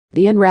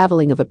The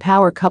unraveling of a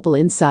power couple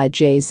inside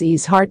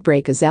Jay-Z's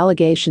heartbreak as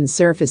allegations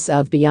surface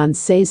of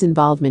Beyoncé's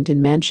involvement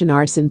in mansion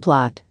arson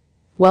plot.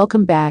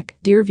 Welcome back,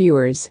 dear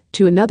viewers,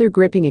 to another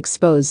gripping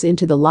expose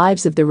into the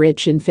lives of the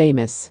rich and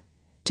famous.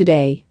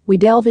 Today, we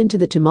delve into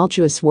the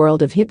tumultuous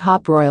world of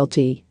hip-hop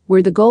royalty,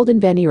 where the golden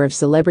veneer of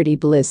celebrity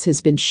bliss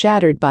has been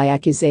shattered by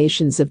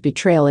accusations of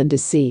betrayal and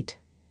deceit.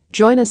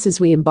 Join us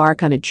as we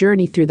embark on a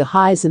journey through the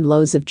highs and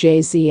lows of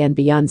Jay-Z and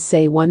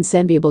Beyoncé's once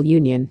enviable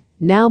union,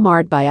 now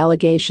marred by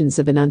allegations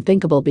of an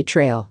unthinkable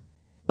betrayal.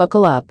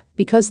 Buckle up,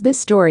 because this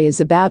story is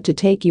about to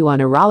take you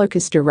on a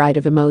rollercoaster ride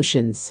of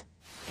emotions.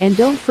 And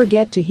don't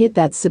forget to hit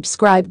that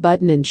subscribe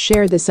button and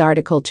share this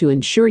article to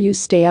ensure you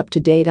stay up to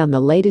date on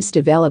the latest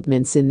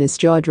developments in this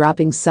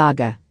jaw-dropping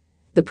saga.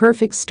 The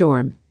perfect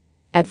storm.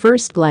 At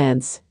first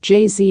glance,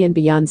 Jay-Z and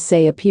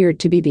Beyoncé appeared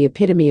to be the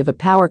epitome of a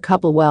power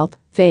couple: wealth,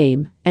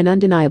 fame, and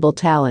undeniable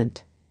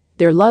talent.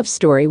 Their love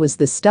story was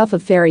the stuff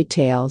of fairy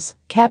tales,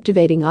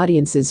 captivating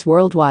audiences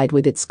worldwide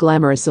with its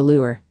glamorous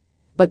allure.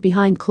 But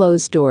behind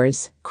closed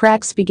doors,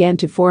 cracks began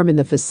to form in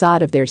the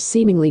facade of their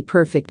seemingly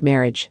perfect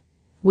marriage.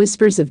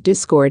 Whispers of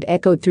discord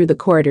echoed through the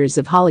corridors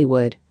of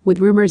Hollywood, with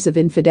rumors of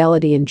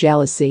infidelity and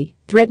jealousy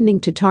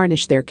threatening to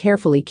tarnish their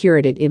carefully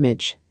curated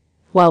image.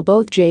 While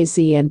both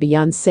Jay-Z and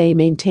Beyoncé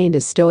maintained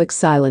a stoic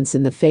silence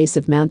in the face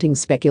of mounting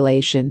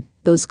speculation,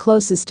 those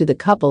closest to the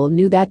couple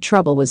knew that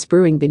trouble was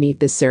brewing beneath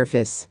the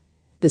surface.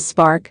 The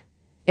spark?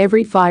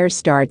 Every fire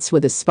starts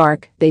with a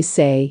spark, they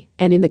say,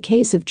 and in the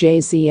case of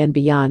Jay-Z and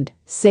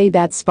Beyoncé,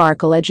 that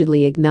spark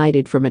allegedly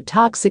ignited from a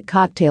toxic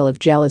cocktail of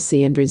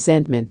jealousy and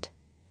resentment.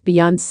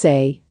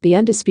 Beyoncé, the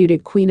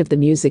undisputed queen of the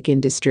music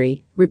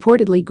industry,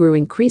 reportedly grew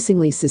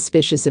increasingly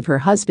suspicious of her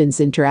husband's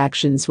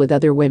interactions with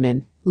other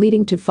women,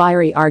 leading to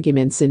fiery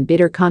arguments and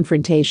bitter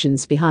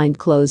confrontations behind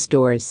closed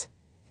doors.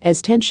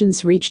 As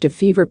tensions reached a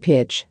fever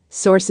pitch,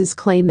 sources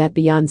claim that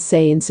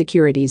Beyoncé's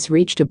insecurities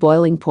reached a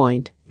boiling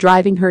point,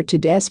 driving her to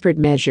desperate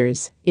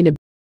measures in a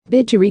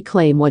bid to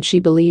reclaim what she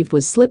believed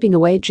was slipping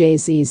away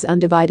Jay-Z's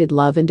undivided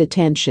love and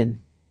attention.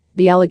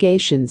 The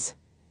allegations.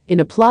 In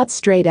a plot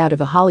straight out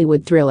of a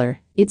Hollywood thriller,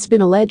 it's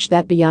been alleged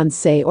that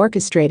Beyoncé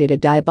orchestrated a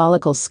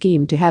diabolical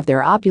scheme to have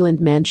their opulent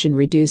mansion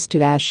reduced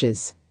to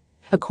ashes.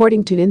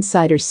 According to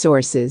insider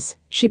sources,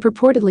 she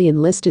purportedly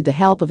enlisted the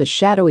help of a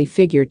shadowy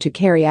figure to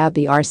carry out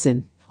the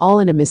arson, all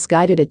in a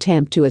misguided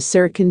attempt to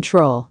assert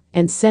control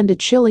and send a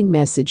chilling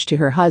message to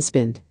her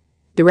husband.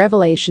 The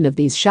revelation of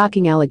these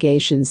shocking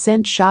allegations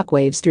sent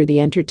shockwaves through the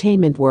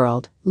entertainment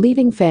world,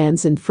 leaving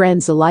fans and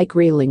friends alike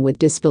reeling with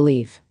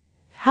disbelief.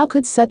 How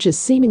could such a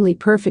seemingly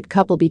perfect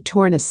couple be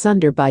torn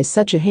asunder by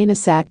such a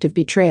heinous act of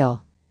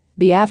betrayal?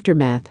 The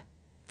aftermath.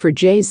 For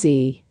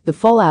Jay-Z, the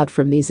fallout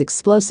from these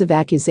explosive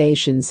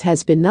accusations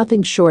has been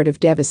nothing short of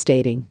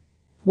devastating.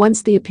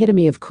 Once the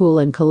epitome of cool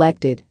and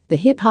collected, the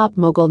hip-hop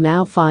mogul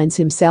now finds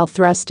himself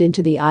thrust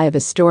into the eye of a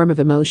storm of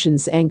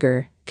emotions: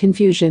 anger,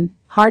 confusion,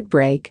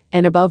 heartbreak,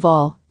 and above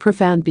all,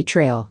 profound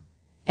betrayal.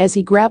 As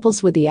he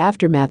grapples with the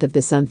aftermath of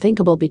this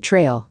unthinkable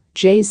betrayal,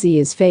 Jay-Z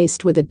is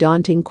faced with a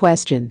daunting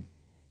question.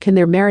 Can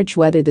their marriage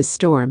weather the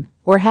storm,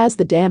 or has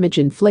the damage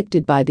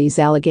inflicted by these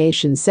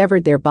allegations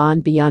severed their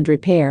bond beyond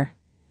repair?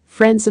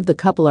 Friends of the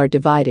couple are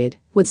divided,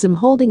 with some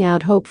holding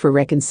out hope for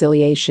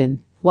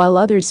reconciliation, while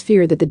others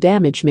fear that the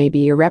damage may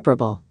be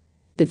irreparable.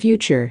 The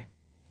future.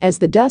 As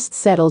the dust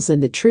settles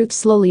and the truth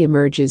slowly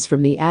emerges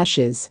from the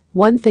ashes,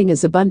 one thing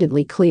is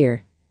abundantly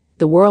clear.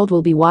 The world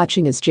will be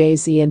watching as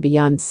Jay-Z and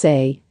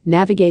Beyoncé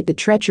navigate the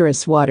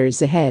treacherous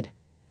waters ahead.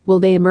 Will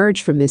they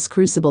emerge from this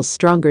crucible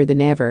stronger than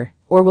ever,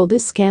 or will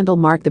this scandal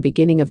mark the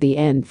beginning of the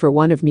end for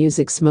one of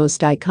music's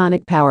most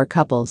iconic power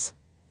couples?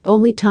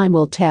 Only time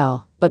will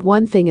tell, but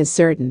one thing is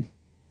certain.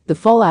 The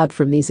fallout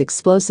from these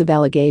explosive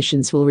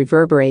allegations will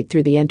reverberate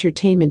through the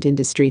entertainment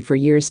industry for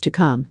years to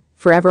come,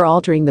 forever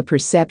altering the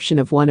perception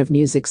of one of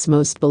music's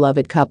most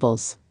beloved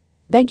couples.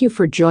 Thank you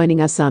for joining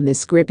us on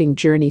this gripping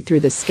journey through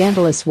the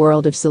scandalous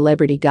world of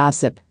celebrity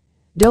gossip.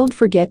 Don't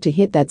forget to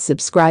hit that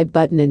subscribe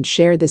button and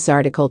share this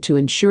article to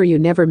ensure you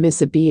never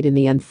miss a beat in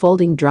the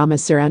unfolding drama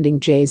surrounding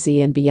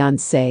Jay-Z and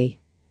Beyoncé.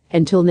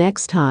 Until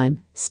next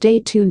time,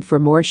 stay tuned for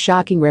more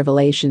shocking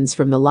revelations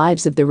from the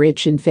lives of the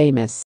rich and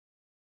famous.